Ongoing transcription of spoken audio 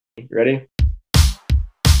Ready?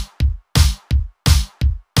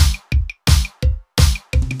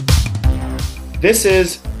 This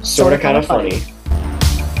is sort of kind of funny.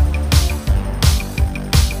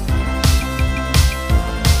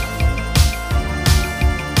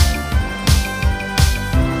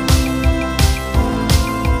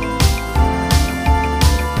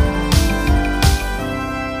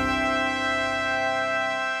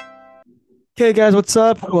 Okay, guys, what's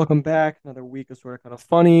up? Welcome back. Another week of sort of kind of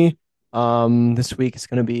funny. This week it's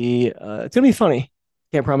gonna be funny.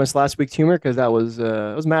 Can't promise last week's humor because that was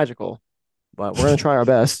it was magical, but we're gonna try our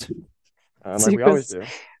best, So like we always do.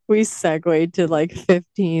 we segued to like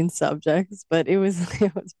 15 subjects, but it was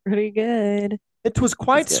it was pretty good. It It was was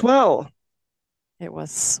quite good. swell, It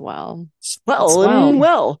was swell. It swell and swelled.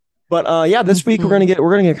 well. But yeah, this week Mhm. we're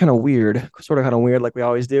gonna get kind of weird, kind of weird, like we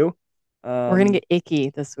always do. We're gonna Um, get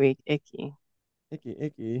icky this week. Icky. icky,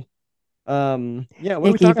 icky. Yeah, what are we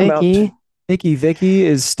Icky talking about? Vicky. Icky Vicky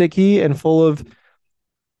is sticky and full of All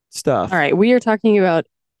stuff. right, we are talking about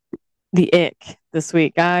the ick this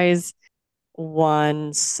week, guys.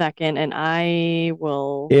 1 second, and I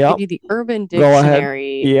will give Yep. you the Urban Go ahead.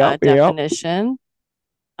 Dictionary Yep. Yep. definition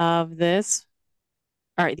of this.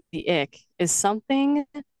 All right, the ick is something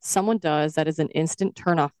someone does that is an instant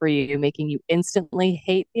turnoff for you, making you instantly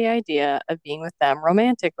hate the idea of being with them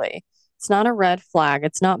romantically. It's not a red flag.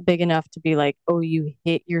 It's not big enough to be like, oh, you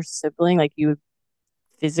hit your sibling, like you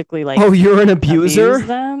physically like Oh, you're an abuse abuser?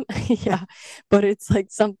 them. Yeah. But it's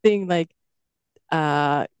like something like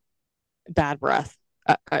uh bad breath.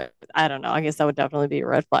 I don't know. I guess that would definitely be a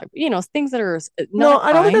red flag. But, things that are not No, a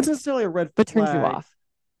I don't think crime, that's necessarily a red but turns you flag. off.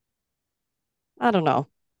 I don't know.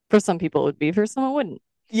 For some people it would be, for some it wouldn't.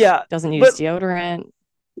 Yeah, Doesn't use but deodorant.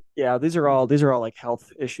 yeah, these are all like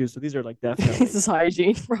health issues. So these are like This definitely is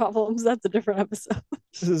hygiene problems. That's a different episode.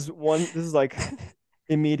 this is like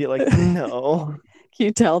immediate like no. Can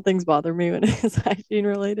you tell things bother me when it's hygiene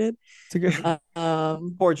related? It's a good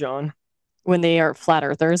Um, poor John. when they are flat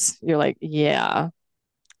earthers, you're like, yeah.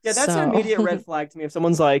 Yeah, that's an So immediate red flag to me. If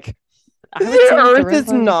someone's like, I would the say that's a Earth red is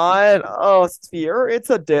flag. not a sphere, it's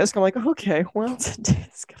a disc. I'm like, okay, well, It's a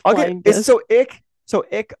disc, a okay. flying It's disc. so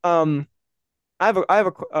ick. I have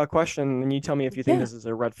a question, and you tell me if you think Yeah. this is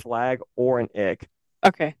a red flag or an ick.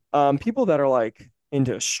 Okay. People that are like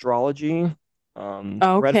into astrology, red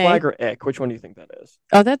Okay. flag or ick, which one do you think that is?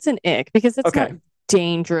 Oh, that's an ick because it's not Okay.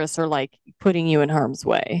 dangerous or like putting you in harm's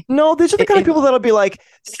way. No, these are the It, kind of it people that'll be like,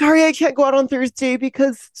 sorry, I can't go out on Thursday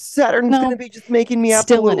because Saturn's gonna no, be just making me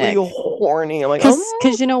still an absolutely ick. horny. I'm like,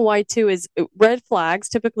 Because you know why too is red flags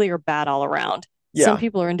typically are bad all around. Some yeah.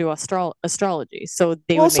 people are into astrology, so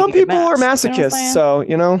they Well, would make some a good people are match. You know what I'm masochists, saying?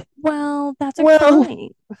 so Well, that's a well,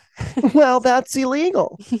 crime. well, that's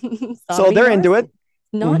illegal. So Sodomy they're and into it. arson.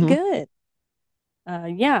 Not Hmm. good.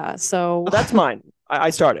 Yeah. So But that's mine. I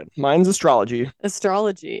started. Mine's astrology.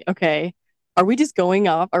 astrology. Okay. Are we just going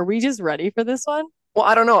off? Are we just ready for this one? Well,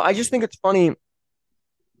 I don't know. I just think it's funny.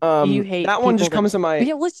 You hate That one people just that. comes to my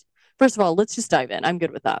Yeah. Let's first of all, let's just dive in. I'm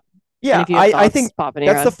good with that. And yeah. if you have I thoughts, think pop in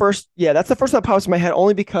your head. that's the first that pops in my head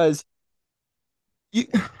only because you.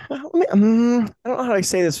 I don't know how to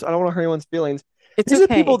say this. I don't want to hurt anyone's feelings. It's These are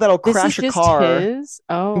people okay. that'll This is crash a just car his.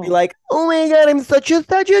 and be Oh. like, "Oh my God, I'm such a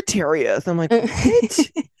Sagittarius." I'm like, "What?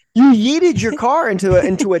 You yeeted your car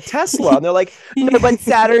into a Tesla?" And they're like, "No, you, but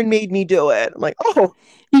Saturn made me do it." I'm like, "Oh,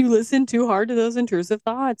 you listened too hard to those intrusive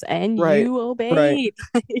thoughts and right, you right, obeyed.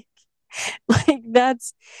 Like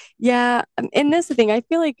that's yeah. And that's the thing. I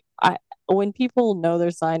feel like when people know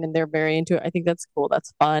their sign and they're very into it, I think that's cool.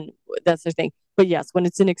 That's fun. That's their thing. But yes, when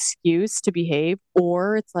it's an excuse to behave,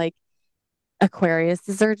 or it's like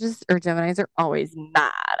Aquariuses are just or Geminis are always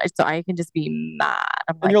mad. So I can just be mad.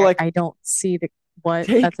 I'm and like, you're I, like, I don't see the what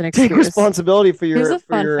take that's an take excuse. responsibility for Here's a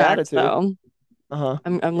fun your fact attitude." though. Uh huh.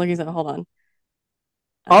 I'm looking at hold on.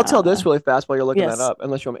 I'll tell Uh this really fast while you're looking that yes, up,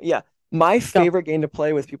 unless you want me. Yeah, my go. favorite game to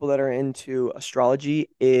play with people that are into astrology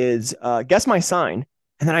is guess my sign,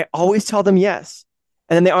 and then I always tell them yes,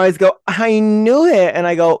 and then they always go, "I knew it," and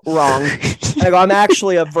I go wrong, and I go, "I'm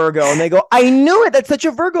actually a Virgo," and they go, "I knew it. That's such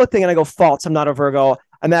a Virgo thing," and I go, "False. I'm not a Virgo.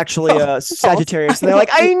 I'm actually a False. Sagittarius," and they're like,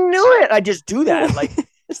 "I knew it." I just do that, like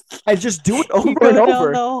I just do it You over and go down the over,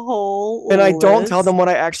 and I whole don't tell them list. what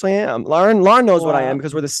I actually am. Lauren knows what I am Wow.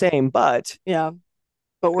 because we're the same, but Yeah.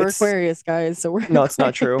 But we're it's Aquarius guys, so we're no, it's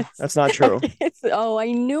not true. Aquarius. That's not true. Okay, oh,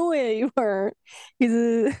 I knew it. You weren't. He's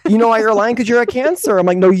a You know why you're lying? Because you're a Cancer. I'm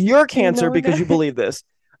like, no, you're you Cancer know because you believe this.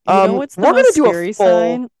 you know what's the We're gonna most do a scary full.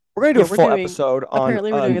 sign? We're gonna do Yeah, a we're full doing episode on.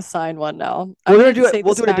 apparently we're doing a sign one now. We're I'm gonna gonna do it. say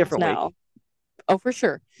We'll this do it a fact different week. now. Oh, for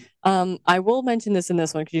sure. I will mention this in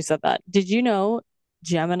this one because you said that. Did you know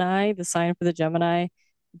Gemini, the sign for the Gemini,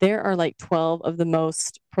 there are like 12 of the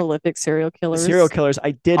most prolific serial Serial killers killers.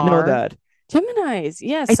 I did know are that. Geminis.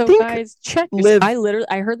 Yeah. I So think guys, check your. live.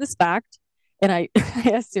 I heard this fact, and I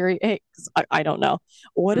I asked Siri, hey, 'cause I don't know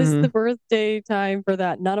what is the Mhm. birthday time for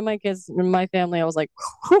that. None of my kids in my family. I was like,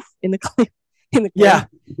 whew, in the clear, in the clear. Yeah,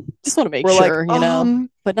 Just want to make we're like, sure, you know.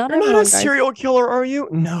 But not you're not a everyone, guys. serial killer, are you?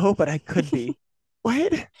 No, but I could be.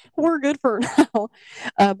 What? We're good for now.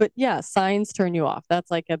 But yeah, signs turn you off.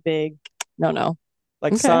 That's like a big no, no.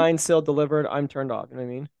 Like Okay. signed, sealed, delivered. I'm turned off. You know what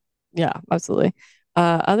I mean? Yeah, absolutely.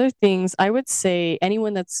 Other things, I would say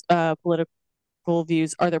anyone that's political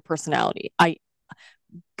views are their personality. I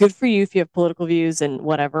good for you if you have political views and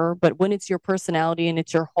whatever, but when it's your personality and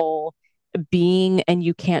it's your whole being and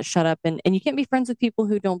you can't shut up and you can't be friends with people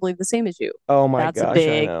who don't believe the same as you. Oh my That's a gosh, I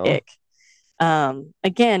big know. ick.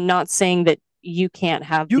 Again, not saying that you can't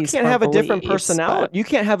have You these can't core have a different beliefs, but personality. You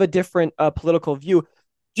can't have a different political view.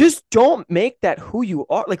 Just don't make that who you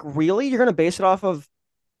are. Like, really? You're gonna base it off of?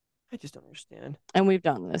 I just don't understand. and we've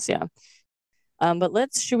done this, yeah.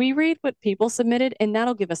 But should we read what people submitted? And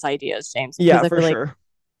that'll give us ideas, James, because Yeah, I for feel like,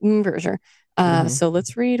 sure. for sure. Hmm. So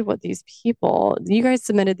let's read what you guys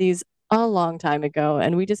submitted these a long time ago,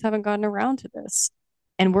 and we just haven't gotten around to this.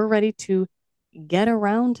 And we're ready to get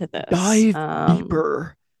around to this. Dive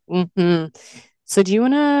deeper. Mhm. So do you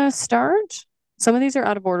want to start? Some of these are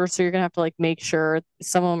out of order, so you're gonna have to like make sure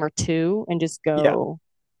some of them are two and just Yeah, go.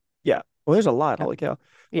 yeah. Well, there's a lot. Yeah. Holy cow.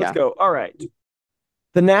 Let's Yeah. go. All right.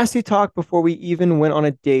 The nasty talk before we even went on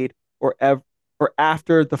a date or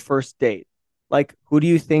after the first date. Like, who do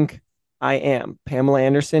you think I am? Pamela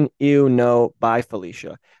Anderson? Ew, no. Bye,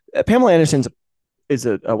 Felicia. Pamela Anderson's is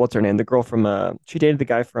a what's her name? The girl from she dated the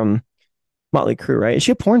guy from Motley Crue, right? Is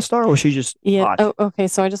she a porn star or was she just Yeah. hot? Oh, okay.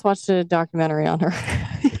 So I just watched a documentary on her.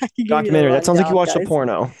 I can give you the Documentary. That sounds like you rundown, watched a guys.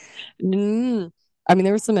 porno. Mm. I mean,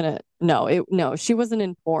 there was some in it. No, she wasn't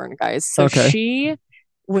in porn, guys. So Okay. she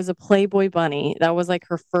was a Playboy bunny. That was like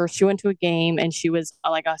her first. She went to a game and she was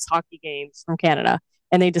like us hockey games from Canada.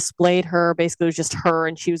 And they displayed her. Basically, it was just her,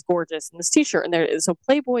 and she was gorgeous in this T-shirt. And so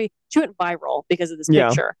Playboy, she went viral because of this Yeah.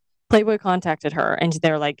 picture. Playboy contacted her, and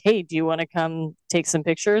they're like, "Hey, do you want to come take some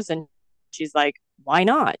pictures?" And she's like, "Why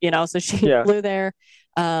not?" You know. So she Yeah. flew there.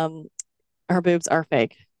 Um, her boobs are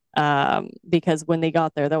fake because when they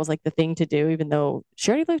got there, that was like the thing to do, even though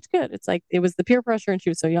she already looked good. It's like it was the peer pressure and she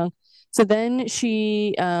was so young. So then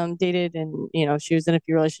she dated and, she was in a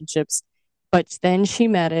few relationships, but then she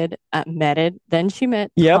then she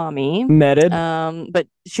met Yep. Tommy. Meted. But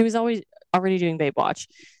she was always already doing Baywatch.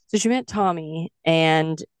 So she met Tommy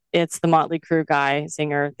and it's the Motley Crue guy,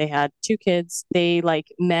 singer. They had two kids. They like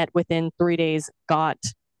met within 3 days, got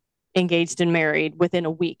engaged and married within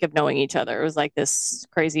a week of knowing each other. It was like this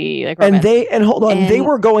crazy like And romance. hold on, they And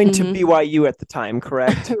were going to mhm. BYU at the time,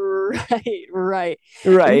 correct? right.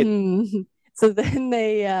 Right. Mhm.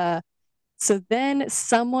 So then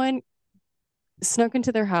someone snuck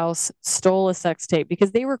into their house, stole a sex tape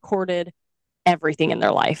because they recorded everything in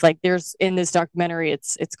their life. Like there's in this documentary,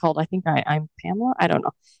 it's called I think I'm Pamela. I don't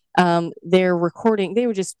know. They're recording. They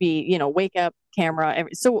would just be wake up camera.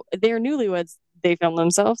 So they're newlyweds. They film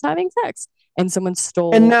themselves having sex, and someone And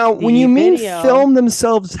stole now, when the you mean video. film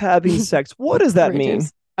themselves having sex, what does that Right, mean?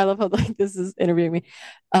 James. I love how like this is interviewing me.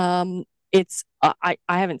 It's I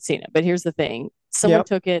haven't seen it, but here's the thing. Someone Yep.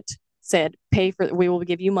 took it, said, "Pay for. We will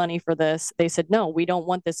give you money for this." They said, "No, we don't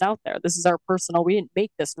want this out there. This is our personal. We didn't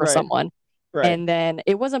make this for Right. someone." Right. And then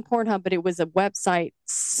it wasn't Pornhub, but it was a website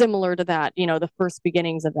similar to that. The first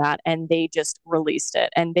beginnings of that, and they just released it,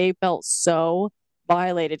 and they felt so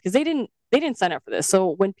violated because they didn't sign up for this. So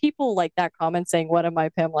when people like that comment saying, "What am I,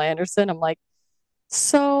 Pamela Anderson?" I'm like,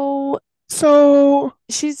 so So,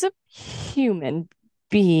 she's a human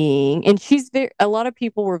being and she's very a lot of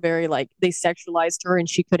people were very like they sexualized her and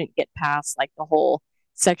she couldn't get past like the whole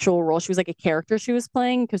sexual role. She was like a character she was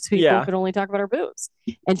playing because people yeah. could only talk about her boobs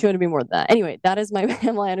and she wanted to be more than that. Anyway, that is my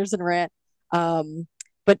Pamela Anderson rant.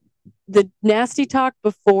 But the nasty talk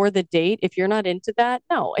before the date, if you're not into that,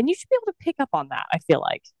 no. And you should be able to pick up on that, I feel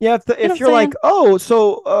like. Yeah. You know If what I'm you're like, saying? oh,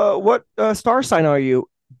 so what star sign are you?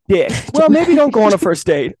 Dick. Well, maybe don't go on a first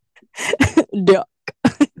date. Duck.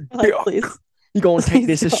 Like, Dick. please. You go and take Please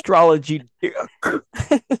this don't. astrology. Dick.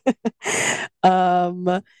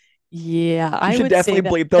 um, yeah, You I should would say definitely that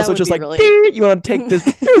bleep those. that So would just be like, really. you want to take this?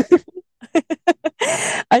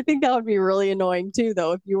 I think that would be really annoying too,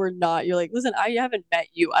 though. If you were not, you're like, listen, I haven't met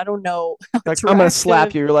you. I don't know how Like, I'm gonna slap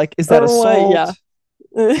attractive you. You're like, is that or what. Yeah,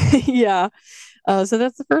 assault? yeah. So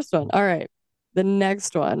that's the first one. All right, the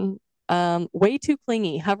next one. Way too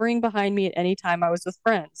clingy, hovering behind me at any time I was with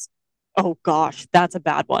friends. Oh gosh, that's a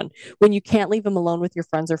bad one. When you can't leave them alone with your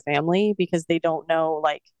friends or family because they don't know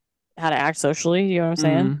like how to act socially. You know what I'm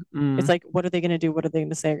saying? Mm, It's mm, like, what are they gonna do? What are they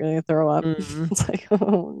gonna say? Are they gonna throw up? mm. It's like,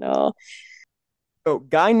 oh no. Oh,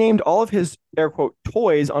 guy named all of his air quote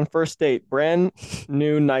toys on first date. Brand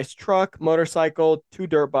new nice truck, motorcycle, two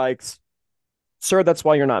dirt bikes. Sir, that's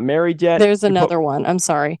why you're not married yet. There's You put another one. I'm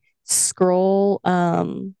sorry. Scroll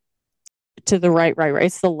to the right, right, right.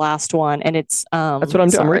 It's the last one, and it's That's what I'm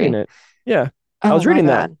doing. I'm reading sorry. it. Yeah. I Oh was my reading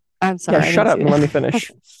that. bad. I'm Yeah, sorry. I shut didn't up see and let me that.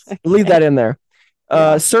 finish. Leave Okay. that in there.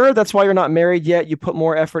 Yeah. Sir, that's why you're not married yet. You put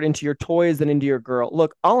more effort into your toys than into your girl.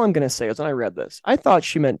 Look, all I'm going to say is when I read this, I thought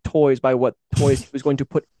she meant toys by what toys he was going to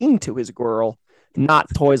put into his girl,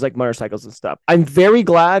 not toys like motorcycles and stuff. I'm very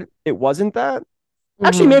glad it wasn't that.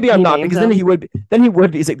 Actually, maybe I'm He not named because then he them.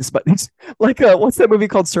 would be he's like this, but he's like what's that movie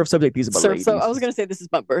called Surf Subject? These are but Surf. So I was ladies. gonna say this is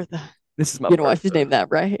my birth. This is my You know why she's birthday. named that,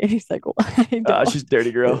 right? And he's like, well, I don't. She's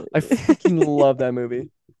dirty girl. I freaking love that movie.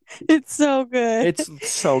 It's so good. It's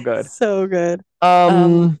so good. So good. Um,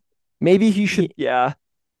 Um, maybe he yeah, should. Yeah,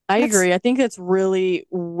 I that's. agree. I think that's really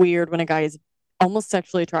weird when a guy is almost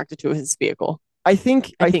sexually attracted to his vehicle. I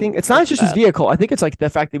think. I I think think it's not that's just his bad. vehicle. I think it's like the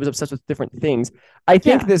fact that he was obsessed with different things. I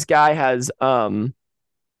think Yeah, this guy has.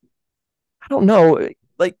 I don't know.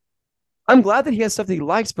 Like, I'm glad that he has stuff that he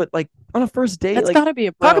likes, but like on a first date, that's like got to be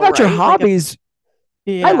a talk bro, about your right? Like a hobbies.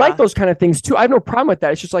 I like yeah, those kind of things too. I have no problem with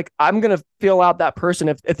that. It's just like I'm gonna feel out that person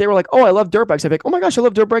if they were like, oh, I love dirt bikes. I'd be like, oh my gosh, I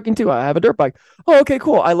love dirt biking too. I have a dirt bike. Oh, okay,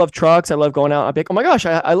 cool. I love trucks. I love going out. I'd be like, oh my gosh,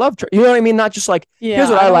 I love you know what I mean? Not just like here's yeah.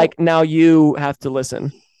 what I I don't. like. Now you have to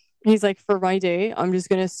listen. He's like, for my day, I'm just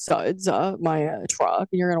gonna suds up my truck,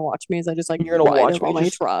 and you're gonna watch me as I just like You're gonna ride watch up me on my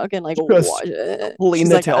truck and like just watch it. clean She's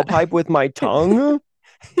the like, tailpipe with my tongue.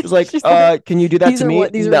 She's like, she's like, can you do that to me?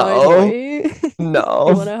 these are my No, toys. You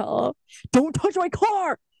no. want to help? Don't touch my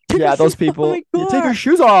car. Take your Yeah, those shoes off of people. my You take your car.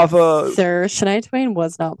 shoes off. Sir, Shania Twain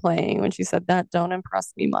was not playing when she said that. Don't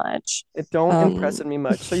impress me much. It don't impress Um, me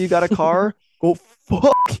much. So you got a car? Go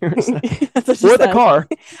fuck yourself. that's what she Or the said. car.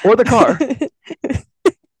 Or the car.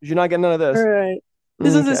 You're not getting none of All this. right.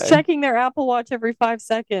 This is just Okay. checking their Apple Watch every 5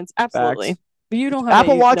 seconds. Facts. Absolutely. You don't have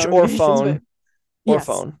Apple any Watch or notifications, but phone. Or yes.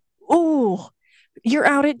 phone. Oh, you're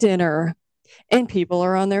out at dinner and people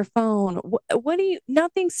are on their phone. What do you?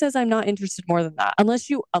 Nothing says I'm not interested more than that. Unless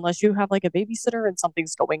you have like a babysitter and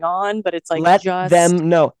something's going on, but it's like Let just them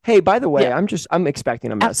know. Hey, by the way, yeah, I'm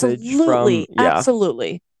expecting a message from absolutely, yeah.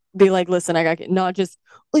 absolutely. Be like, listen, I got not just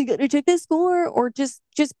oh, you got to check this score or just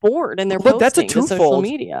bored and they're Look, that's a posting to social twofold.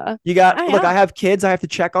 media. You got I look, I am have kids, I have to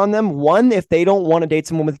check on them. One, if they don't want to date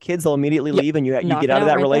someone with kids, they'll immediately yep, leave and you knock get it out of out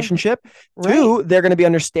that right there. relationship. Right. Two, they're gonna be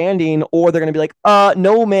understanding, or they're gonna be like,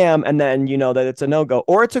 no, ma'am, and then you know that it's a no-go,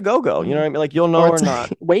 or it's a go-go. You know what I mean? Like you'll know Or or it's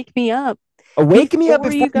not. wake me up Wake me up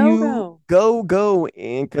before before you you go. go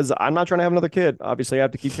because I'm not trying to have another kid. Obviously, I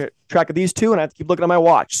have to keep track of these two, and I have to keep looking at my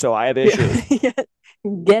watch, so I have issues. Yeah.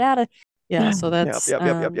 Get out of yeah. So Yep, yep,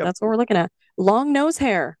 yep, yep, yep. that's what we're looking at. Long nose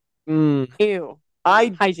hair. Mm. Ew.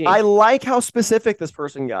 I Hygiene. like how specific this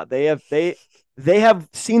person got. They have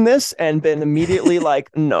seen this and been immediately like,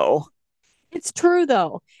 no. It's true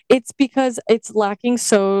though. It's because it's lacking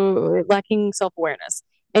self awareness.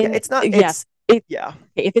 Yeah, And it's not. yes, It's it yeah,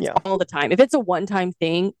 if it's yeah. all the time, if it's a one time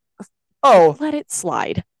thing, Oh, let it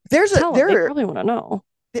slide. there's a Tell them they there. probably want to know.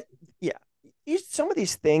 Yeah, some of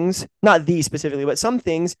these things, not these specifically, but some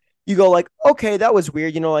things you go like, okay, that was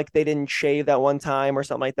weird. You know, like they didn't shave that one time or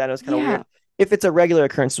something like that. It was kind of weird. Yeah, If it's a regular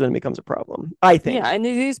occurrence, then it becomes a problem. I yeah, think. and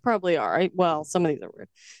these probably are. Right? Well, some of these are weird.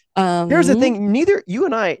 Here's the thing: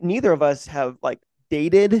 neither of us have like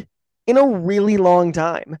dated in a really long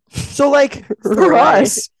time. So like for Right.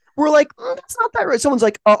 us, we're like, that's not that right. Someone's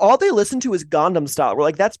like, all they listen to is Gundam Style. We're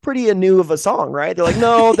like, that's pretty new of a song, right? They're like,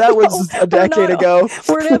 no, that No, was a we're decade not. ago.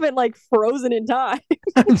 We're not like frozen in time.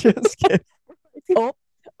 I'm just kidding. Oh,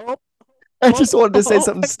 oh, I oh, just wanted to say oh,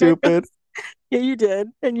 something there it stupid. goes. Yeah, you did,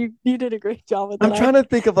 and you did a great job with I'm it. trying to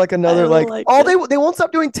think of like I another really like, liked oh, it. they won't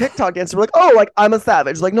stop doing TikTok dances. We're like, oh, like I'm a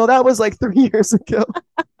savage. Like, no, that was like 3 years ago.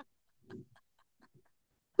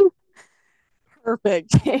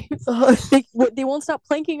 Perfect, James. They won't stop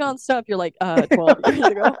planking on stuff. You're like, 12 years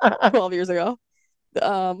ago, 12 years ago.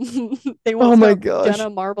 Um, they Oh won't my stop gosh. Jenna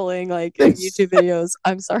marbling like Thanks. YouTube videos.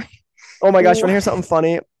 I'm sorry. Oh my gosh, you want to What? hear something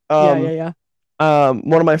funny? Yeah, yeah, Um, yeah.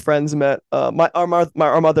 one of my friends met our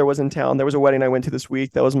mother was in town. There was a wedding I went to this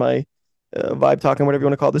week. That was my vibe talking, whatever you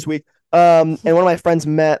want to call it this week. And one of my friends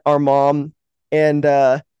met our mom, and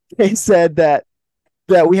they said that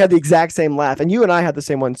we had the exact same laugh, and you and I had the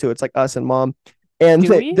same one too. It's like us and mom, and Do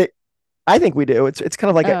we? I think we do. It's kind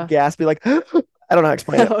of like a Uh, gaspy, like I don't know how to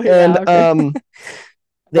explain it. oh yeah, And okay.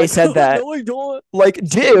 They said that, no, I don't. like,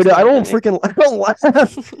 dude, I don't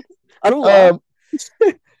laugh. I don't laugh.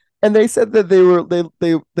 And they said that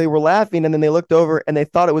they were laughing, and then they looked over and they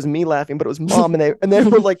thought it was me laughing, but it was mom, and they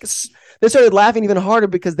were like, they started laughing even harder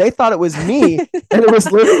because they thought it was me, and it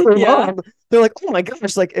was literally mom. They're like, oh my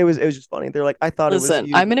gosh, like it was just funny. They're like, I thought it was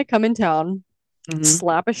you. I'm gonna come in town,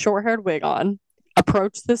 slap a short haired wig on,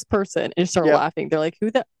 approach this person, and start laughing. They're like,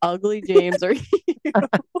 who the ugly James are you? And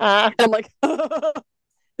I'm like,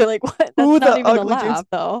 they're like, what? That's who not even a laugh James?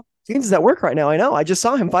 Though. James is at work right now. I know. I just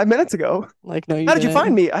saw him 5 minutes ago. Like, no, you How did you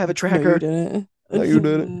find me? I have a tracker. No, you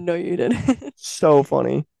didn't. No, you didn't. So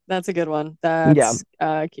funny. That's a good one. That's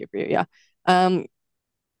cute for you. Yeah. I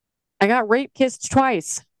got rape kissed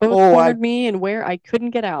twice. Both cornered me and where I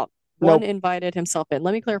couldn't get out. One invited himself in.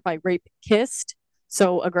 Let me clarify. Rape kissed.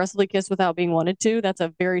 So aggressively kissed without being wanted to. That's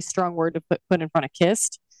a very strong word to put in front of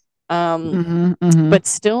kissed. But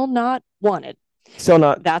still not wanted. Still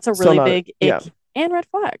not. That's a really big ick and red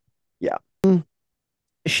flag. Yeah.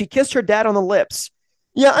 She kissed her dad on the lips.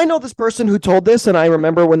 Yeah, I know this person who told this, and I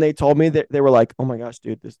remember when they told me that they were like, "Oh my gosh,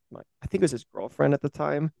 dude, I think it was his girlfriend at the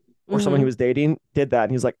time, or someone he was dating, did that."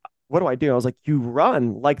 And he's like, "What do I do?" I was like, "You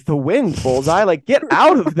run like the wind, bullseye. Like, get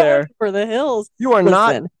out of there for the hills. You are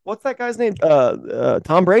not. What's that guy's name?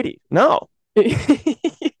 Tom Brady. No,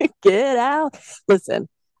 get out. Listen,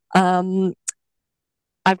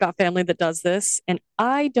 I've got family that does this, and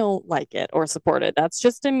I don't like it or support it. That's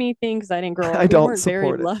just a me thing because I didn't grow up. I don't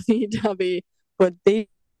support very lovey-dovey, but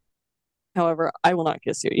however, I will not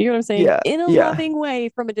kiss you. You know what I'm saying? Yeah, in a loving way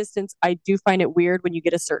from a distance. I do find it weird when you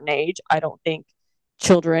get a certain age. I don't think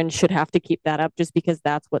children should have to keep that up just because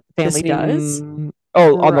that's what the family does.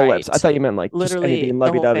 Oh, on the lips. I thought you meant like literally just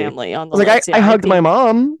the whole family on the lips. Like I hugged my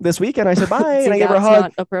mom this weekend. I said bye, and I gave her a hug.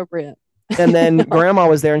 Not appropriate. And then grandma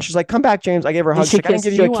was there, and she's like, "Come back, James." I gave her a hug. She's like, "I didn't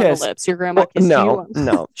give you a kiss." On the lips. Your grandma kissed you.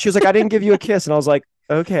 No. She was like, "I didn't give you a kiss," and I was like,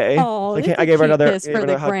 "Okay." Oh, I gave her another kiss for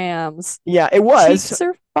the grams. Yeah, it was. Cheeks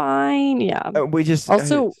are fine. Yeah. We just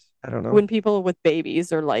also I don't know when people with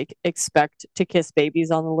babies are like expect to kiss babies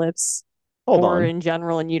on the lips. Hold or on. in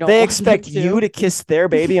general, and you don't. They expect you to kiss their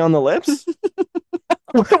baby on the lips.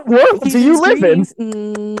 What world do you live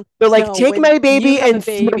in? They're like, take my baby and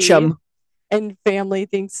smush him. And family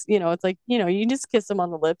thinks, it's like, you just kiss them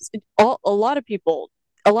on the lips. A lot of people,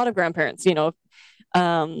 a lot of grandparents,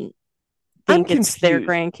 think it's their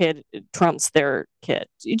grandkid trumps their kid.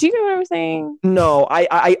 Do you get what I'm saying? No,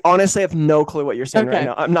 I honestly have no clue what you're saying right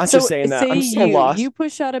now. I'm not just saying that. I'm so lost. You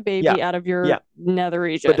push out a baby out of your nether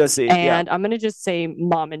region, and I'm gonna just say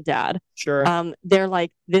mom and dad. Sure. They're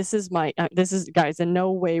like, this is guys. In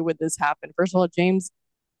no way would this happen. First of all, James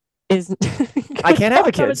is. I can't have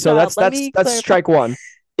a kid, so that's strike one.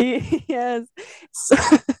 Yes.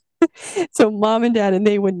 So mom and dad, and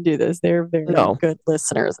they wouldn't do this. They're very good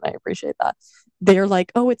listeners, and I appreciate that. They're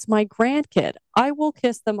like, oh, it's my grandkid. I will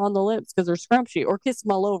kiss them on the lips because they're scrumptious, or kiss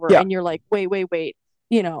them all over. Yeah. And you're like, wait.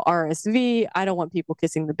 RSV. I don't want people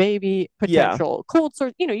kissing the baby. Potential cold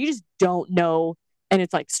sores. You just don't know. And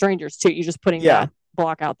it's like strangers too. You're just putting that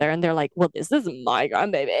block out there, and they're like, well, this is my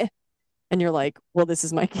grandbaby. And you're like, well, this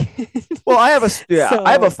is my kid. Well, I have a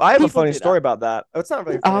funny story about that. It's not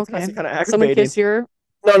really funny. It's kind of aggravating. Someone kiss your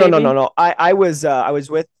No. I was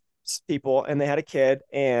with people, and they had a kid,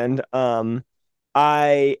 and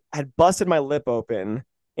I had busted my lip open,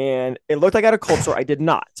 and it looked like I had a cold sore. I did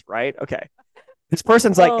not. Right? Okay. This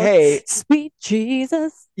person's like, hey, sweet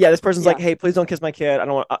Jesus. Yeah, this person's like, hey, please don't kiss my kid. I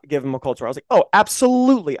don't want to give him a cold sore. I was like, oh,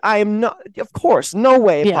 absolutely. I am not. Of course, no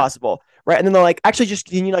way possible. Right? And then they're like, actually, just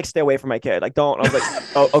can you like stay away from my kid? Like, don't. And I was like,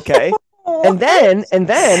 oh, okay. And then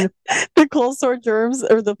the cold sore germs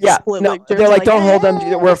or the split germs. They're like, don't hold them.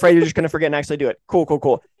 We're afraid you're just gonna forget and actually do it.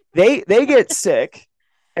 Cool. They get sick,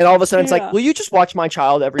 and all of a sudden it's like, will you just watch my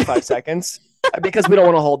child every 5 seconds? Because we don't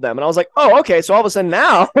want to hold them. And I was like, oh, okay. So all of a sudden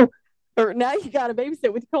now you got to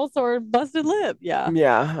babysit with cold sore and busted lip. Yeah.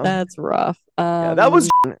 That's rough. That was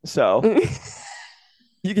so.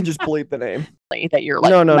 You can just bleep the name. That you're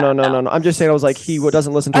like, no. I'm just saying, I was like, he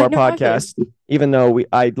doesn't listen to our podcast, even though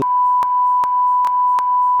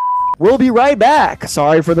We'll be right back.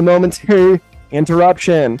 Sorry for the momentary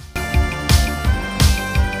interruption.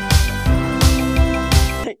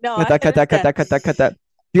 No, cut that.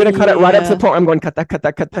 You're gonna cut it right up to the point. I'm going cut that.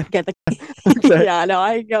 Okay. Yeah, no,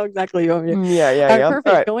 I know exactly what you mean. Yeah. Perfect.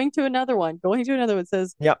 All right. Going to another one.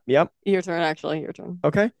 Says. Yep. Your turn. Actually, your turn.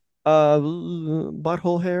 Okay.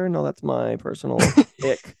 Butthole hair. No, that's my personal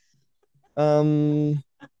ick. Let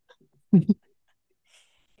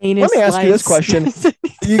me ask you this question.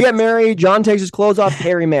 You get married, John takes his clothes off,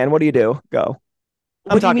 hairy man. What do you do? Go.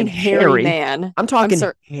 I'm What do you mean talking hairy hairy. man? I'm I'm talking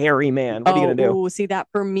sorry. hairy man. What are you Oh, gonna do? see that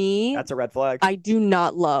for me, That's a red flag. I do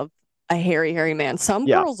not love a hairy man. Some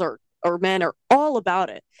Yeah. girls are or men are all about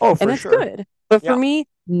it, Oh, and for that's sure. good. But for Yeah. me,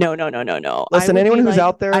 no, no, no, no, no. I Listen, would anyone be who's like,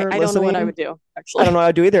 out there I don't know what I listening, would do I don't actually. know how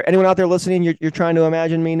to do either. Anyone out there listening, you're trying to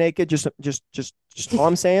imagine me naked. Just all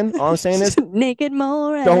I'm saying is, Naked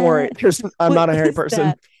don't worry. Morat. I'm What not a hairy is person.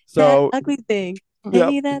 that So, ugly thing? yep,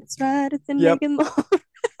 Hey, that's right. It's a yep. naked Morat.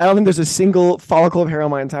 I don't think there's a single follicle of hair on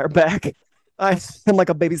my entire back. I'm like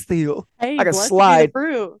a baby seal. Hey, I can blessed be the slide.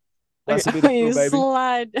 fruit. Like Blessed be the fruit, you baby.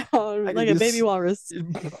 slide I down can like a baby just walrus.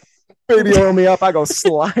 baby oil me up. I go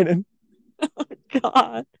sliding.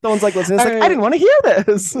 God. Someone's like, listen, it's All like, I right. didn't want to hear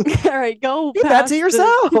this. All right. Go Keep that to past the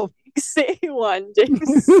yourself. say one,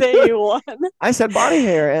 James. Say one. I said body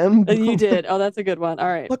hair, and You did. Oh, that's a good one. All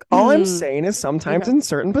right. look, all I'm saying is sometimes Okay. in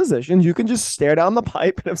certain positions, you can just stare down the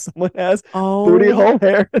pipe, and if someone has booty Oh hole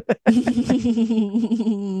hair,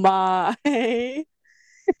 my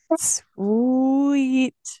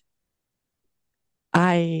sweet.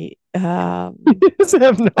 I just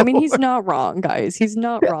have no. I mean he's not wrong, guys. He's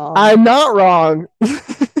not wrong. I'm not wrong.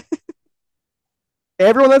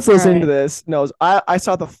 Everyone that's All listening to right. this knows I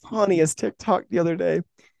saw the funniest TikTok the other day.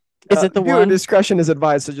 Is it the Viewer one? discretion is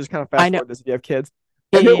advised, so just kind of I fast know. forward this if you have kids.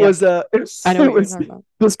 Yeah, And yeah, it yeah. was I know it what you're was talking about.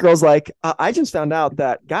 this girl's like, I just found out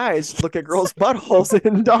that guys look at girls' buttholes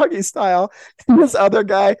in doggy style. And this other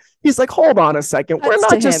guy, he's like, hold on a second. We're Cuts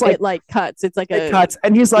to not just him. like It like cuts. It's like it a cuts.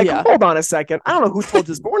 And he's like, yeah. hold on a second. I don't know who told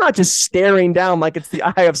you this, but we're not just staring down like it's the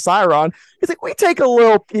eye of Sauron. He's like, we take a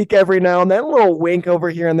little peek every now and then, a little wink over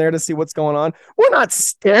here and there to see what's going on. We're not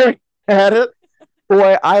staring at it.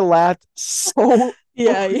 Boy, I laughed so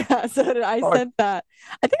yeah. So did I hard. sent that.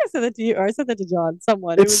 I think I sent that to you or I sent that to John.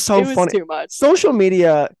 Someone. It's so it was funny. too much. Social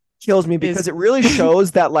media kills me because it really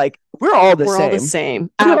shows that like we're all the We're same. all the same.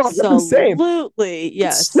 We're all the same. Absolutely. It's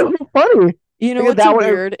Yes. so funny. You know Look at what's that a one.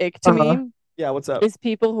 weird ick to me Yeah, what's up? is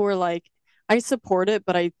people who are like, I support it,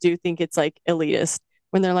 but I do think it's like elitist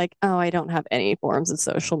when they're like, oh, I don't have any forms of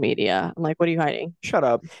social media. I'm like, what are you hiding? Shut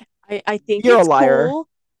up. I think You're it's a liar. cool,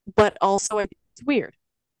 but also it's weird.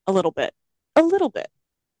 A little bit. A little bit.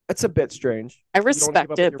 That's a bit strange. I You don't wanna give respect up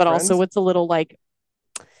with it, your but also friends? it's a little like,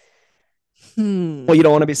 Well, you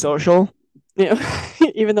don't want to be social. you know,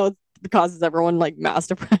 even though it causes everyone like mass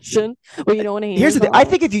depression. Well, you don't want to hate Here's the thing. I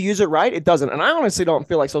yourself. think if you use it right, it doesn't. And I honestly don't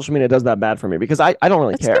feel like social media does that bad for me because I don't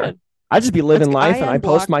really That's care. good. I just be That's living good. life and I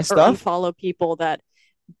post my or stuff. unfollow people that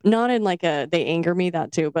not in like a they anger me that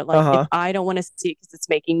too, but like if Uh-huh. I don't want to see because it's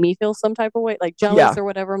making me feel some type of way, like jealous Yeah. or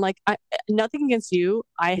whatever, I'm like, nothing against you.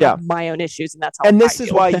 I Yeah. have my own issues, and that's how And I this is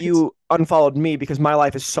deal why with it. you unfollowed me because my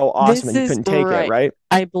life is so awesome and you This is couldn't take it, right?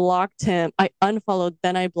 I blocked him. I unfollowed,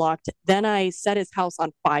 then I blocked, then I set his house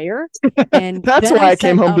on fire, and That's then why I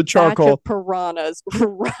came sent home a to batch charcoal. of piranhas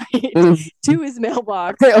right Mm. to his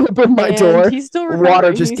mailbox, I opened my and door. he's still Water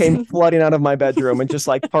recovering. just came flooding out of my bedroom and just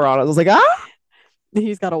like piranhas. I was like, ah,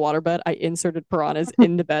 He's got a water bed. I inserted piranhas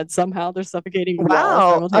into bed somehow. They're suffocating while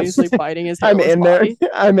wow. simultaneously biting his I'm hairless in there. body.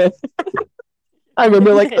 I'm in. I'm in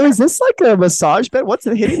there like, oh, is this like a massage bed? What's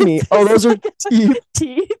it hitting me? Oh, those are teeth.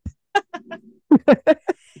 Teeth.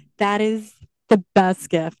 That is the best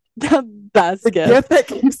gift. The best The gift. gift that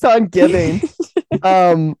keeps on giving.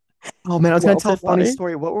 Oh man, I was gonna tell a funny buddy.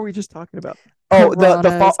 story. What were we just talking about? Oh, the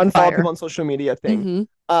Piranhas, unfollow fire. people on social media thing.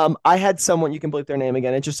 I had someone, you can believe their name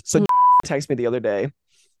again. It just so text me the other day,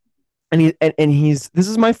 and he's this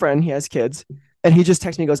is my friend. He has kids, and he just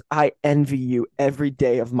texted me. He goes, "I envy you every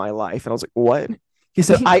day of my life." And I was like, "What?" He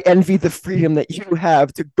said, "I envy the freedom that you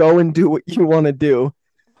have to go and do what you want to do."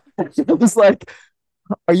 I was like,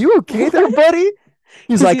 "Are you okay there, buddy?"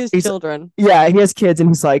 He's like, he has children. Yeah, he has kids, and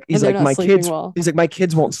he's like, not my sleeping kids. well. He's like, my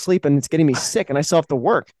kids won't sleep, and it's getting me sick, and I still have to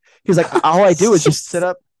work. He's like, all I do is just sit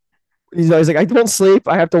up. He's like, I don't sleep.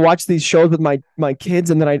 I have to watch these shows with my kids,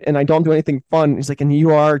 and then I don't do anything fun. He's like, and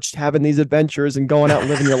you are just having these adventures and going out and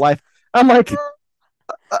living your life. I'm like,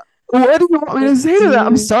 what do you want me to say to that?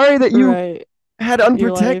 I'm sorry that you had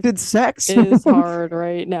unprotected sex. It is hard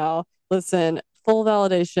right now. Listen, full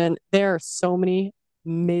validation. There are so many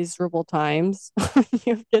miserable times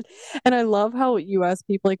and I love how you ask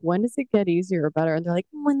people like, when does it get easier or better, and they're like,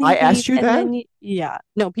 when they I leave, asked you and that. then yeah,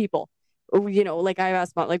 no, people, like I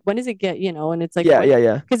asked about like, when does it get, and it's like,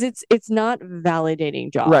 yeah, because it's not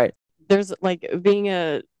validating job, right? There's like being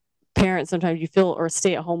a parent, sometimes you feel, or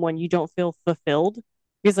stay at home one, you don't feel fulfilled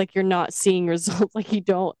because like you're not seeing results, like you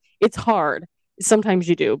don't, it's hard, sometimes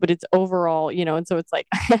you do, but it's overall, and so it's like,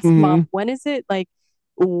 I asked mom, when is it like,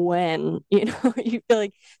 when you feel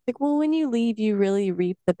like well, when you leave you really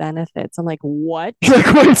reap the benefits. I'm like, what? Wait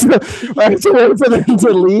for them to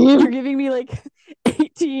leave? You're giving me like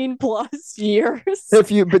 18 plus years.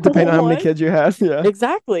 If you, but depending on how many What? kids you have, yeah.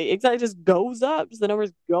 Exactly. Exactly. It just goes up. Just the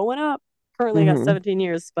number's going up. Currently got Hmm. 17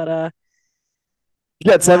 years, but You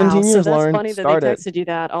got wow. 17 So years, that's Lauren. funny that they Start it. texted you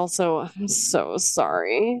that. Also, I'm so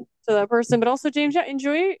sorry to that person. But also, James, yeah,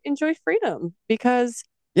 enjoy freedom because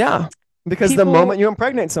Yeah. Because the moment people you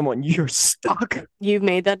impregnate someone, you're stuck. you've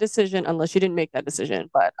made that decision unless you didn't make that decision.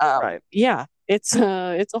 But Right. yeah, it's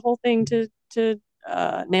a whole thing to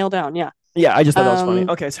nail down. Yeah. Yeah, I just thought that was funny. Um,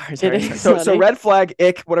 Okay, sorry, it sorry, sorry. is So funny. red flag,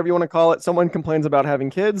 ick, whatever you want to call it. Someone complains about having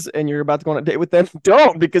kids and you're about to go on a date with them.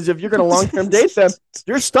 Don't, because if you're gonna long-term date them,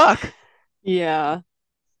 you're stuck. Yeah.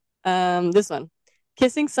 This one.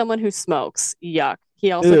 Kissing someone who smokes. Yuck.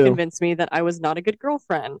 He also Ew. convinced me that I was not a good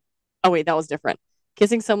girlfriend. Oh wait, that was different.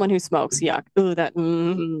 Kissing someone who smokes. Yuck. Ooh, that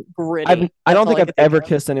gritty. I That's don't all think I I've could think ever of.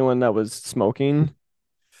 kissed anyone that was smoking.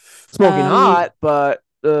 Smoking Um, hot, but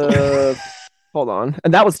hold on.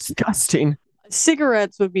 And that was disgusting.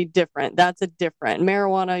 cigarettes would be different. That's a different.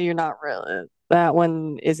 Marijuana, you're not really. That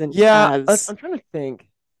one isn't Yeah, as. I'm trying to think.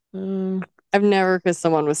 Um, I've never kissed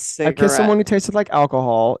someone with I've kissed cigarette. someone who tasted like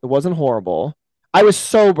alcohol. It wasn't horrible. I was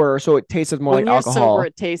sober, so it tasted more When like you're sober, alcohol.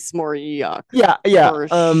 it tastes more yuck Yeah, yeah. for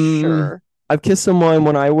sure. I've kissed someone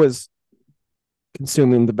when I was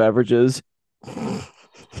consuming the beverages.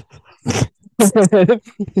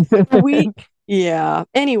 We, yeah.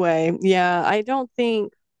 Anyway, yeah, I don't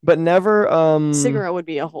think But never cigarette would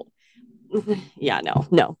be a whole. Yeah,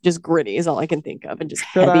 no, just gritty is all I can think of, and just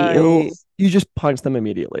should heavy. I Ew. you just punch them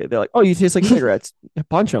immediately. They're like, "Oh, you taste like cigarettes."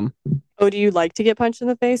 Punch them. Oh, do you like to get punched in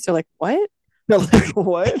the face? Or like, what? They're like, Like,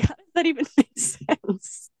 "What?" how does that even make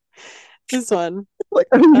sense? This one. Like,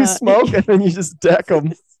 you Uh, smoke and then you just deck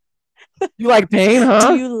them. You like pain, do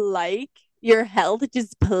huh? you like your health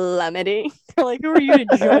just plummeting? Like, who are you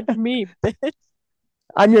to judge me, bitch?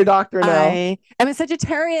 I'm your doctor now. I am a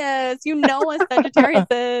Sagittarius. You know what Sagittarius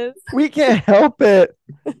is. We can't help it.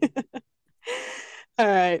 All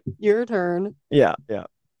right, your turn. Yeah, yeah.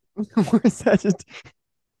 Where's that just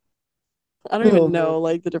I don't oh even man. know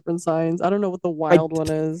like the different signs. I don't know what the I wild one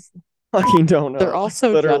is. fucking don't They're know. all Like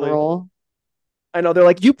so literally. general. I know they're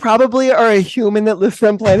like, you probably are a human that lives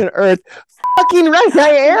on planet Earth. Fucking right, I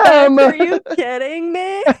am. Are you kidding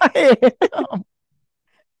me? I am.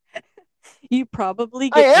 You probably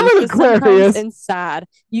I get am an anxious sometimes Aquarius. and sad.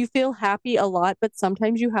 You feel happy a lot, but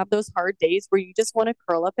sometimes you have those hard days where you just want to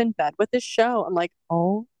curl up in bed with a show. I'm like,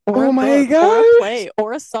 oh, or Oh a my book, or a gosh. play,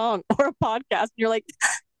 or a song, or a podcast. And you're like,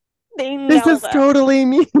 they This nailed is it. totally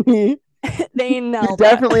me. They You're nailed it.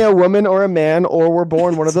 definitely a woman or a man, or we're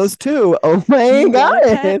born one of those two. Oh my You want a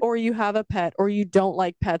pet, god. or you have a pet, or you don't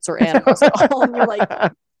like pets or animals at all. And you're like,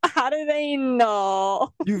 how do they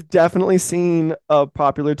know? You've definitely seen a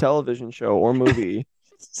popular television show or movie.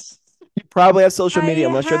 You probably have social media, I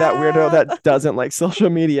unless you're that weirdo that have. doesn't like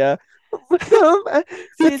social media. See,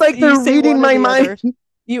 It's like you they're say reading one or my the mind. other.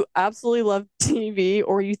 You absolutely love TV,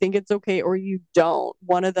 or you think it's okay, or you don't.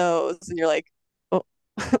 One of those, and you're like, oh,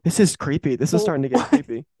 This is creepy. This is well, starting to get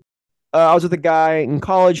creepy. I was with a guy in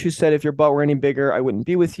college who said, if your butt were any bigger, I wouldn't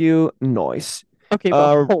be with you. Nice. okay,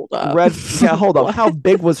 but hold up. Yeah, hold up. What? How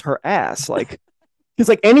big was her ass? Like, he's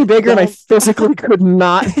like, any bigger, and I Don't. physically could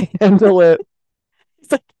not handle it.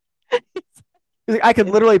 It's like, He's like, I could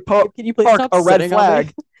literally can you please park stop a red sitting on me?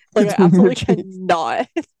 flag Like, I between your absolutely cheeks. cannot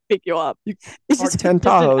pick you up. You It's park just, 10 just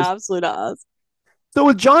an Tahoes. absolute ass. So,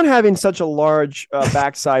 with John having such a large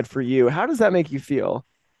backside for you, how does that make you feel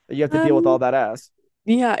that you have to deal with all Um, that ass?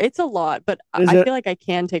 yeah, it's a lot, but Is I it? feel like I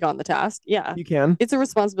can take on the task. Yeah, You can. it's a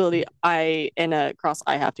responsibility and a cross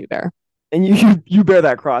I have to bear. And you bear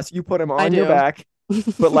that cross. You put him I on your do. back,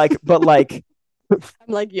 but like, I'm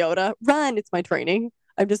like Yoda, run! It's my training.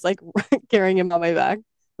 I'm just like carrying him on my back,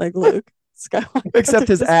 like Luke Skywalker except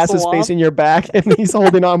through his the ass is swamp. facing your back and he's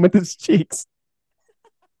holding on with his cheeks.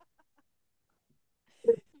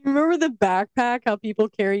 Remember the backpack? How people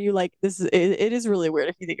carry you like this? It is really weird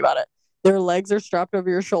if you think about it. Their legs are strapped over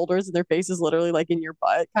your shoulders, and their face is literally like in your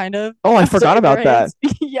butt, kind of. Oh, I So forgot in your about that.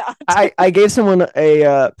 hands, yeah. I gave someone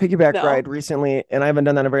a piggyback No, ride recently, and I haven't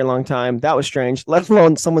done that in a very long time. That was strange. Let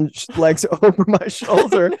alone someone's legs over my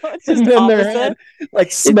shoulder no, it's and just then their opposite. head like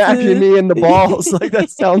It's smacking me in the balls. Like that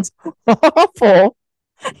sounds awful.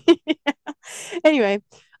 yeah. Anyway,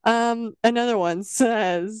 another one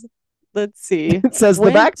says, let's see, It says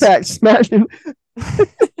the went. backpack smashing.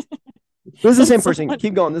 This is the same person. Someone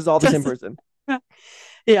Keep going. This is all the same just person.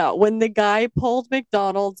 yeah, when the guy pulled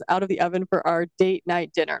McDonald's out of the oven for our date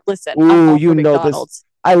night dinner. Listen, I'm Ooh, all you for know this. McDonald's.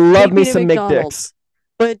 I love Take me me to some McDonald's, McDicks.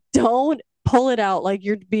 but don't pull it out like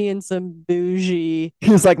you're being some bougie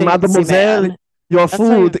He's like, fancy Mademoiselle, man. your That's not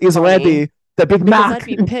even food is funny ready. The Big because I'd Mac.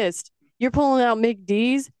 be pissed. you're pulling out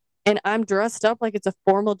McD's and I'm dressed up like it's a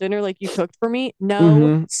formal dinner like you cooked for me. No,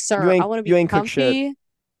 Mm-hmm. sir. I want to You be ain't cook shit.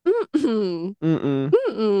 comfy. Mm-mm. Mm-mm.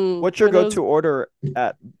 Mm-mm. What's your For those go-to order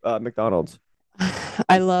at McDonald's?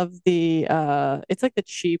 I love the it's like the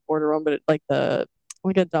cheap order one, but like a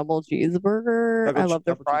double cheeseburger. I love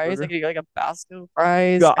their Double fries. I cheeseburger. could get like a basket of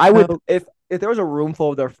fries, Yeah, a I would Coke. if there was a room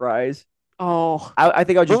full of their fries, Oh, I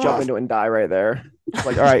think I would just jump ugh. into it and die right there.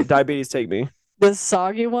 Like, all right, diabetes, take me. The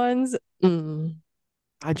soggy ones. Mm.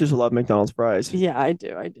 I just love McDonald's fries. Yeah, I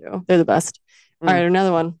do. I do. They're the best. All right, Mm.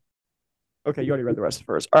 another one. Okay, you already read the rest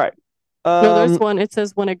first. All right. No, there's one. It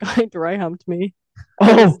says when a guy dry humped me,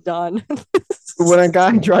 I was Oh, done. when a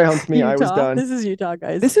guy dry humped me, I was Utah. done. This is Utah,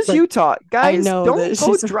 guys. This is Like, Utah. I Guys, know don't that go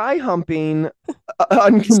she's dry humping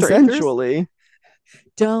strangers. unconsensually.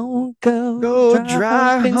 Don't go Go dry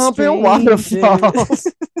dry humping humping strangers. waterfalls.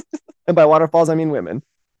 And by waterfalls, I mean women.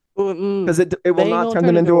 Mm-mm. Because it will They ain't not gonna turn turn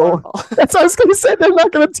them into a into a. waterfall. That's what I was going to say. They're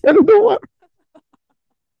not going to turn into one.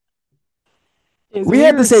 We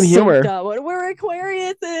had the same humor. What we're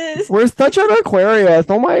Aquariuses. We're such an Aquarius.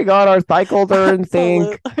 Oh my God, our cycles are in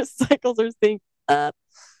sync. Our cycles are synced up.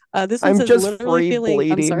 This one I'm says just literally free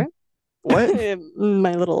feeling. I'm sorry. bleeding. What?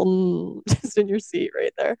 My little just in your seat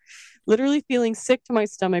right there. Literally feeling sick to my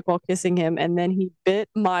stomach while kissing him, and then he bit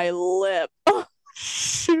my lip. Oh,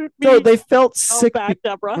 shoot me. No, they felt Oh, sick. back,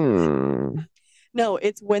 Deborah. No,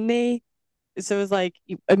 it's when they. So it's like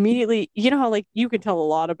immediately. You know how like you can tell a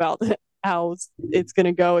lot about how it's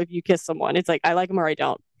gonna go if you kiss someone. It's like I like him or I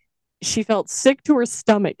don't. She felt sick to her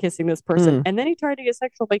stomach kissing this person, and then he tried to get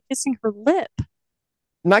sexual by kissing her lip.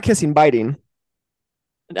 Not kissing, biting.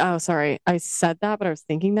 Oh, sorry. I said that, but I was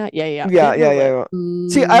thinking that. Yeah. Yeah.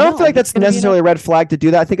 See, I don't feel like that's necessarily a red flag to do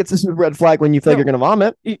that. I think it's a red flag when you feel like you're going to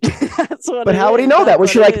vomit. That's what But how would he know that? Was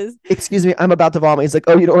she like, excuse me, I'm about to vomit? He's like,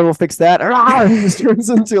 oh, you don't want to fix that? He just turns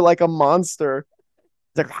into like a monster.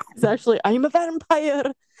 He's like, it's actually, I am a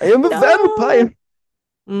vampire. I am a vampire.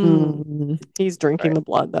 He's drinking the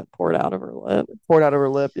blood that poured out of her lip. Poured out of her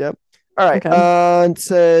lip, yep. All right. Okay. It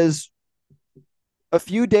says, a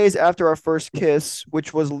few days after our first kiss,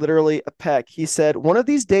 which was literally a peck, he said, one of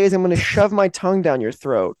these days I'm going to shove my tongue down your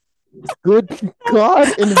throat. Good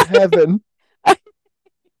God in heaven.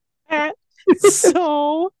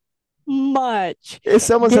 So much. If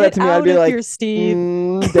someone said that to me, I'd be like, here, Steve.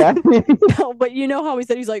 No, but you know how he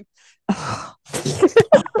said, he's like,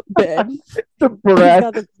 babe. The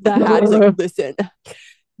breath. He's got the hat. He's like, listen,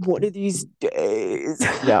 one of these days,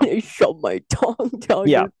 I shove my tongue down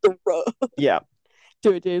your throat. Yeah.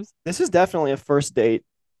 Do it, James. This is definitely a first date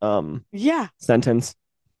sentence.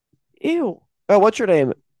 Ew. Oh, what's your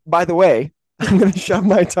name? By the way, I'm going to shove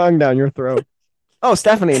my tongue down your throat. Oh,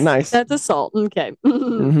 Stephanie, nice. That's assault. Okay.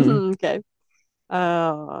 Okay.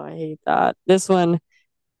 Oh, I hate that. This one,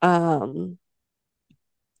 the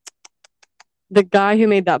guy who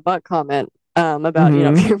made that butt comment about, you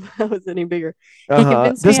know, if your butt was any bigger. He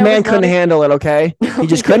convinced this man couldn't handle it, okay? He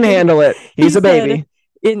just couldn't handle it. He's a baby.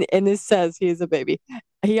 And this says he is a baby.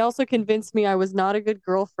 He also convinced me I was not a good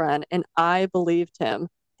girlfriend, and I believed him.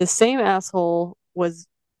 The same asshole was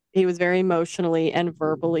very emotionally and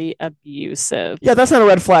verbally abusive. Yeah, that's not a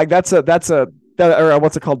red flag. That's or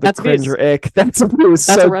what's it called? The cringe or ick. That's abuse.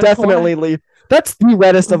 That's so definitely leave. That's the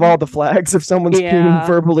reddest of all the flags if someone's being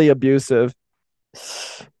verbally abusive.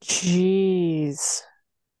 Jeez.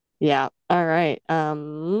 Yeah. All right.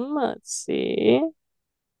 Let's see.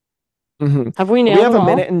 Have we nailed We have a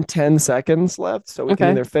minute and 10 seconds left, so we can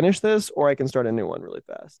either finish this or I can start a new one really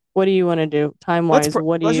fast. What do you want to do time-wise?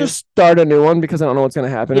 Let's just start a new one because I don't know what's going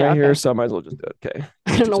to happen here, so I might as well just do it. Okay.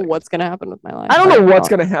 I don't know what's going to happen with my life. I don't know what's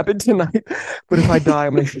going to happen tonight, but if I die,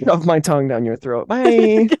 I'm going to shove my tongue down your throat.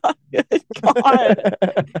 Bye. God.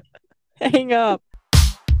 Hang up.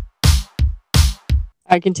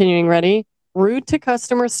 All right, continuing. Ready? Rude to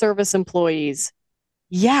customer service employees.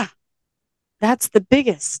 Yeah, that's the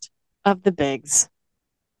biggest of the bigs.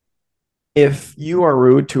 If you are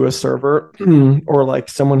rude to a server or like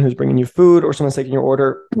someone who's bringing you food or someone's taking your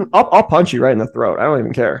order, I'll punch you right in the throat. I don't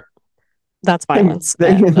even care. That's violence.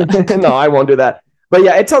 No, I won't do that. But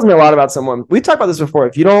yeah, it tells me a lot about someone. We talked about this before.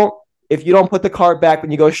 If you don't put the cart back when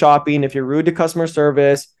you go shopping, if you're rude to customer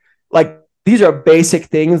service, like these are basic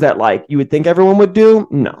things that like you would think everyone would do.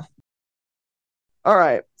 No. All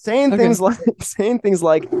right. Saying things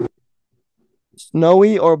like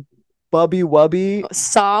snowy or Bubby Wubby.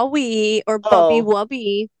 Sawy or Bubby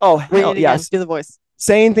Wubby. Oh, hell yes. Do the voice.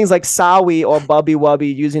 Saying things like Sawi or Bubby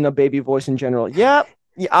Wubby, using a baby voice in general. Yeah,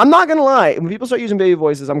 I'm not going to lie. When people start using baby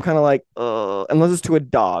voices, I'm kind of like, unless it's to a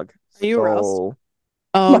dog. Are you aroused?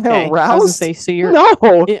 Oh, Am I okay. I was gonna aroused? say, so you're.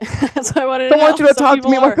 No. Yeah, that's what I wanted I to want know. you to Some talk to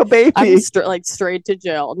people me like are. a I'm baby. like straight to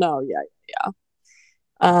jail. No, yeah, yeah.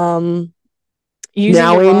 Using the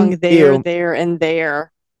wrong Meowing. Ew. there, and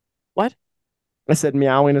there. What? I said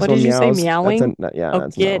meowing if What did someone you say? meows. Meowing? Yeah, Oh,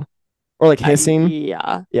 that's get. no. Or like hissing.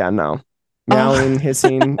 Yeah. Yeah, no. Oh, Meowing,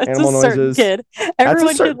 hissing, that's a animal certain noises. kid. That's a Everyone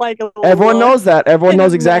could certain. like Everyone look knows that. Everyone and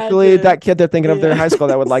knows exactly imagine. that kid they're thinking of their high school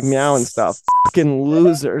that would like meow and stuff. Yes. Fucking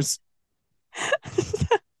losers.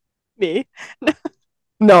 Me.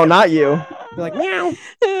 No, not you. You're like meow.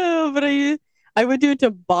 But I would do it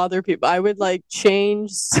to bother people. I would like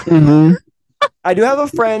change Mhm. I do have a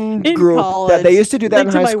friend in group that they college, used to do that like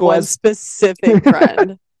in to high my school one as specific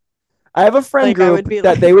friend. I have a friend Like I would group be that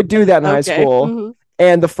like, they would do that in high okay, school.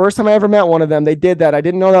 And the first time I ever met one of them, they did that. I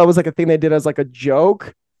didn't know that was like a thing they did as like a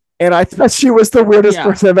joke. And I thought she was the weirdest yeah.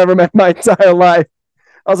 person I've ever met in my entire life.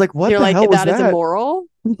 I was like, what You're the like, hell was that is that? immoral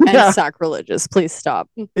and Yeah. sacrilegious. Please stop.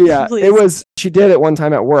 Yeah. Please. It was, she did it one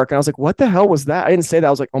time at work. And I was like, what the hell was that? I didn't say that.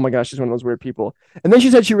 I was like, oh my gosh, she's one of those weird people. And then she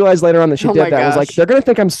said she realized later on that she Oh did my that. I was like, gosh. they're going to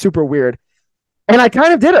think I'm super weird. And I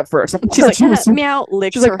kind of did at first. She's like, she was, meow,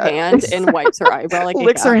 licks she's her like, hand and wipes her eyebrow like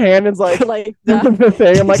licks yeah. her hand and is like, like the that.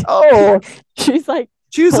 thing. I'm like, oh, She's like,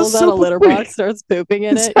 she's pulls out a litter queen. box, starts pooping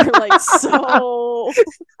in it. You're like, so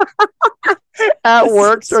at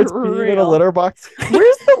work, starts peeing in a litter box.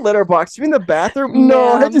 Where's the litter box? You mean the bathroom?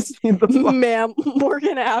 No, I just mean the box. Ma'am, we're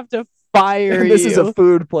gonna have to fire This you. is a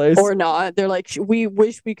food place. Or not. They're like, we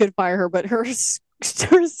wish we could fire her, but her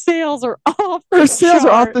sales are off. Her sales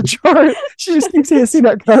are off the chart. She just keeps hissing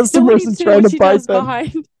at customers and trying to bite them.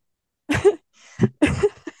 Behind.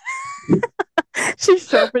 She's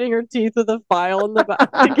sharpening her teeth with a file in the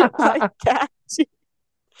back to get like catchy.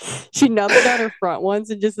 She numbed out her front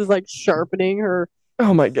ones and just is like sharpening her.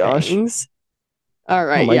 Oh my gosh. Fangs. All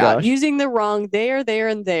right, oh yeah. Gosh. Using the wrong there,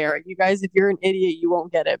 and there. You guys, if you're an idiot, you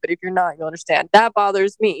won't get it. But if you're not, you'll understand. That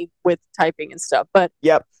bothers me with typing and stuff. But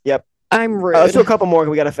yep. I'm rude. Let's do a couple more.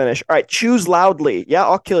 We got to finish. All right. Choose loudly. Yeah,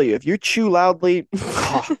 I'll kill you if you chew loudly.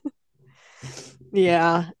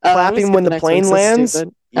 Yeah. Clapping when the plane lands.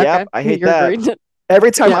 Yep, okay. I hate that.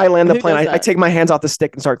 Every time I land the plane, I take my hands off the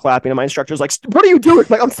stick and start clapping. And my instructor's like, "What are you doing?"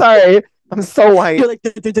 Like, I'm sorry. I'm so white. You're like,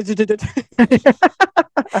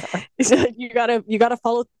 you gotta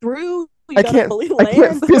follow through. I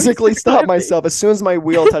can't physically stop myself. As soon as my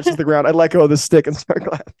wheel touches the ground, I let go of the stick and start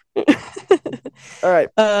clapping. All right.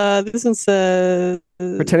 This one says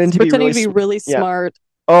pretending to be really smart.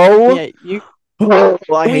 Oh. Yeah. You. Oh,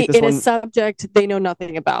 I hate this one. In a subject they know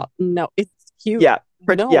nothing about. No, it's cute. Yeah.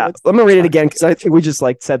 Let me read it again because I think we just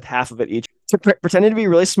like said half of it each. Pretending to be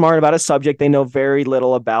really smart about a subject they know very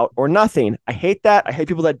little about or nothing. I hate that. I hate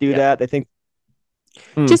people that do that. They think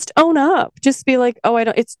just own up. Just be like, oh, I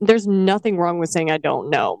don't. There's nothing wrong with saying I don't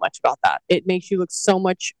know much about that. It makes you look so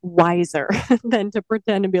much wiser than to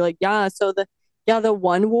pretend and be like, yeah. So the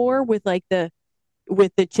one war with the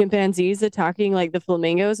chimpanzees attacking like the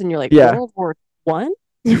flamingos, and you're like, World War One.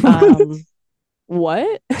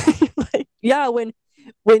 What? like, yeah,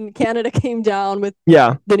 when Canada came down with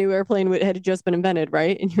the new airplane had just been invented,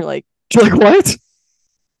 right? And you're like what?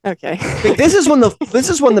 Okay. This is when the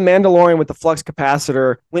Mandalorian with the flux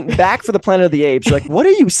capacitor went back for the Planet of the Apes. You're like, what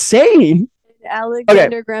are you saying?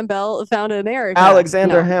 Alexander Graham Bell founded America.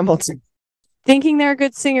 Alexander Hamilton. Thinking they're a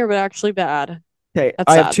good singer, but actually bad. Okay,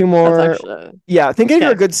 I have two more. Thinking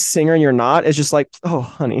you're a good singer and you're not is just like, oh,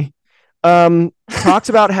 honey. Talks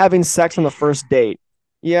about having sex on the first date.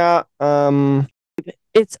 Yeah.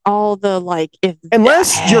 It's all the like if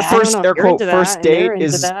unless your first first date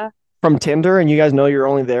is from Tinder and you guys know you're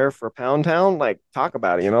only there for Pound Town, like talk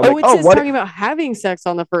about it, you know? It's talking about having sex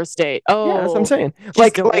on the first date. Oh, yeah, that's what I'm saying.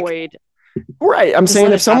 Avoid. Right. I'm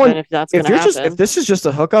saying if this is just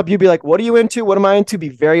a hookup, you'd be like, what are you into? What am I into? Be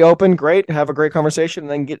very open, great, have a great conversation,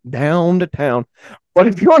 and then get down to town. But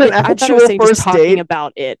if you want an actual first date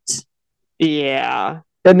about it, yeah.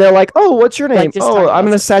 And they're like, oh, what's your name? I'm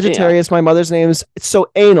in a Sagittarius. Yeah. My mother's name's it's so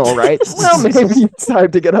anal, right? Well, maybe it's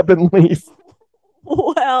time to get up and leave.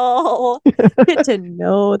 Well, get to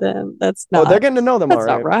know them. That's not. Oh, they're getting to know them. That's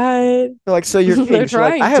all right. Not right. They're like, so you're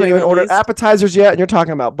like, I haven't even ordered appetizers yet, and you're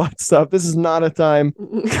talking about butt stuff. This is not a time.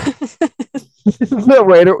 The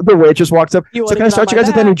waitress walks up. So can I start you guys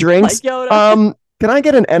with any drinks? Like can I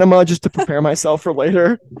get an enema just to prepare myself for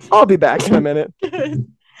later? I'll be back in a minute.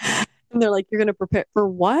 And they're like, you're gonna prepare for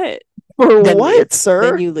what? For what,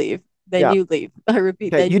 sir? Then you leave. You leave. I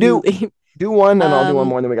repeat. Okay, you leave. Do one, and I'll do one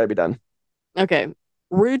more, and then we gotta be done. Okay.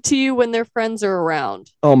 Rude to you when their friends are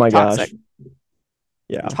around. Oh my gosh.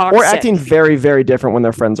 Yeah. Toxic. Or acting very, very different when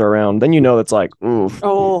their friends are around. Then you know that's like, oof.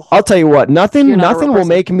 Oh, I'll tell you what, nothing you're not a real will person.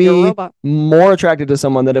 make You're a me robot. more attracted to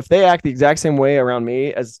someone that if they act the exact same way around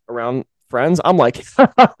me as around friends, I'm like,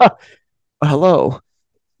 hello.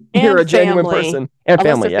 You're a And genuine family. person. And Unless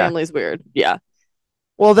family, their yeah. family's weird. Yeah.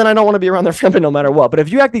 Well, then I don't want to be around their family no matter what. But if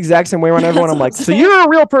you act the exact same way around everyone, That's I'm what like, I'm so saying. you're a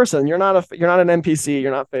real person. You're not an NPC.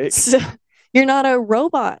 You're not fake. So, you're not a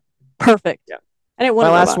robot. Perfect. Yeah. I didn't want My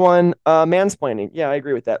a last robot. one, mansplaining. Yeah, I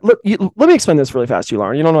agree with that. Look, let me explain this really fast to you,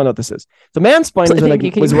 Lauren. You don't know what this is. So mansplaining Thank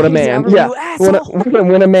you. Can was you what a break this man. down for me, Yeah, you asshole?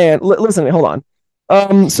 when a man. Listen, hold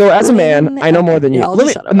on. So as a man, When I know more okay, than you. yeah, I'll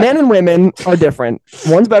just shut up. Men and women are different.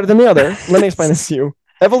 One's better than the other. Let me explain this to you.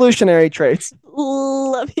 Evolutionary traits.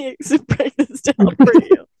 Let me break this down for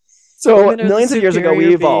you. So Women are the millions of years ago, we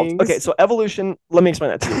superior evolved. beings. Okay, so evolution. Let me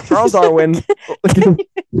explain that to you. Charles Darwin.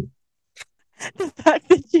 The fact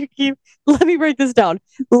that you keep let me break this down.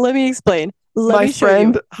 Let me explain. Let My me show you.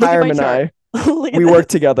 friend Look at Hiram my and chart. I, Look at we this. worked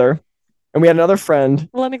together, and we had another friend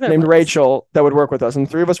Let me named clarify this. Rachel that would work with us, and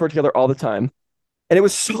three of us worked together all the time. And it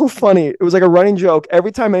was so funny. It was like a running joke.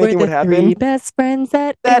 Every time We're anything the would happen, three best friends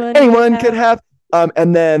that anyone could have.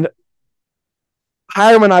 And then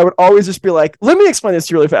Hiram and I would always just be like, let me explain this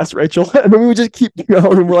to you really fast, Rachel. And then we would just keep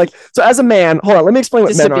going. And we're like, so as a man, hold on, let me explain what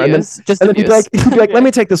Just men are. And then, abuse. Just and then abuse. he'd be like, Okay. let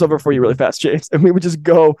me take this over for you really fast, James. And we would just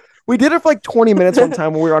go. We did it for like 20 minutes one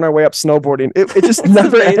time when we were on our way up snowboarding. It just That's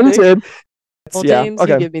never amazing. ended. Well, Yeah. James,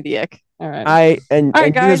 Okay. you give me the ick. All right. All right,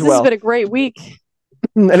 you guys, this has well. been a great week.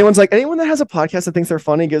 Anyone's like, anyone that has a podcast that thinks they're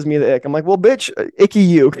funny gives me the ick. I'm like, well, bitch, icky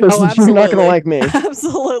you, because Oh, you're not gonna absolutely. like me.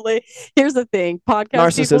 Absolutely. Here's the thing. Podcast people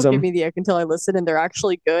Narcissism. give me the ick until I listen and they're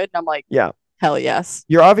actually good. And I'm like, Yeah. hell yes.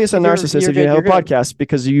 You're obviously a You're- narcissist you're if you good, have a you're good. podcast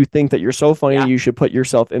because you think that you're so funny Yeah. you should put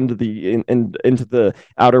yourself into into the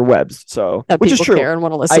outer webs. So That which is people true. care and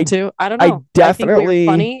want to listen to. I don't know. I think definitely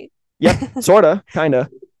we're funny. Yep, sorta, kinda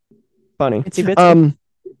funny. Itsy bitsy.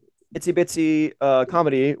 Itsy bitsy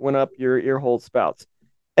comedy went up your ear hole spouts.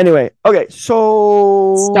 Anyway, okay,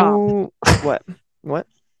 so Stop. What? What?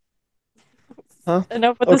 Huh?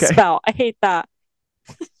 Enough with the Okay. spout. I hate that.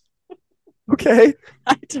 Okay.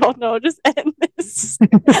 I don't know. Just end this.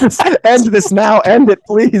 End this now. End it,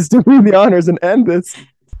 please. Do me the honors and end this.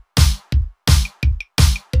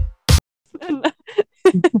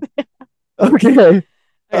 Okay.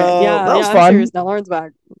 That was I'm fun. serious now. Lauren's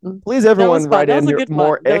back. Please, everyone, fun. write That was in a your good one.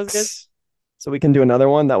 more That was good. icks so we can do another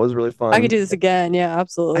one. That was really fun. I could do this again. Yeah,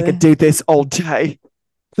 absolutely. I could do this all day.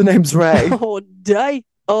 The name's Ray. all day.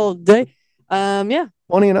 All day. Yeah.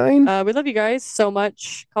 29. We love you guys so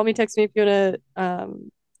much. Call me, text me if you wanna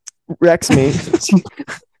Rex me.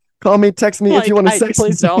 Call me, text me if you want to sex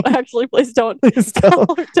please me. don't. Actually, please don't. Please Call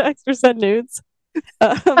don't. or text or send nudes.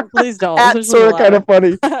 Please don't. That's sort of kind of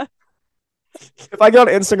funny. If I go on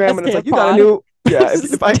Instagram and it's like, you got a new, yeah,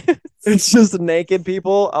 it's just naked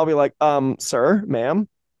people, I'll be like, sir, ma'am,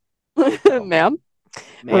 ma'am.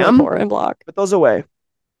 Report and block. Put those away.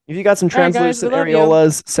 If you got some All right, guys, translucent we love you.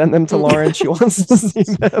 areolas, send them to Lauren. She wants to see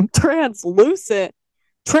them. Translucent.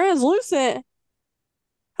 Translucent.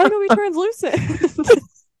 How can we translucent?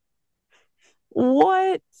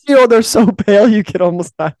 What? You know, they're so pale you can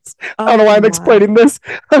almost not. I don't know why I'm explaining this.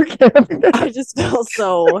 Okay. I just feel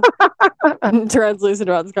so translucent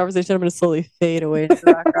around this conversation. I'm going to slowly fade away into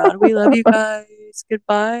the background. We love you guys.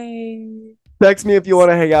 Goodbye. Text me if you want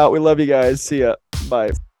to hang out. We love you guys. See ya.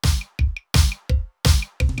 Bye.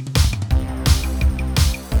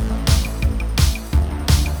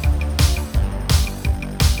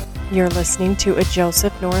 You're listening to a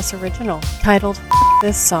Joseph Norris original titled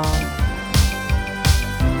This Song.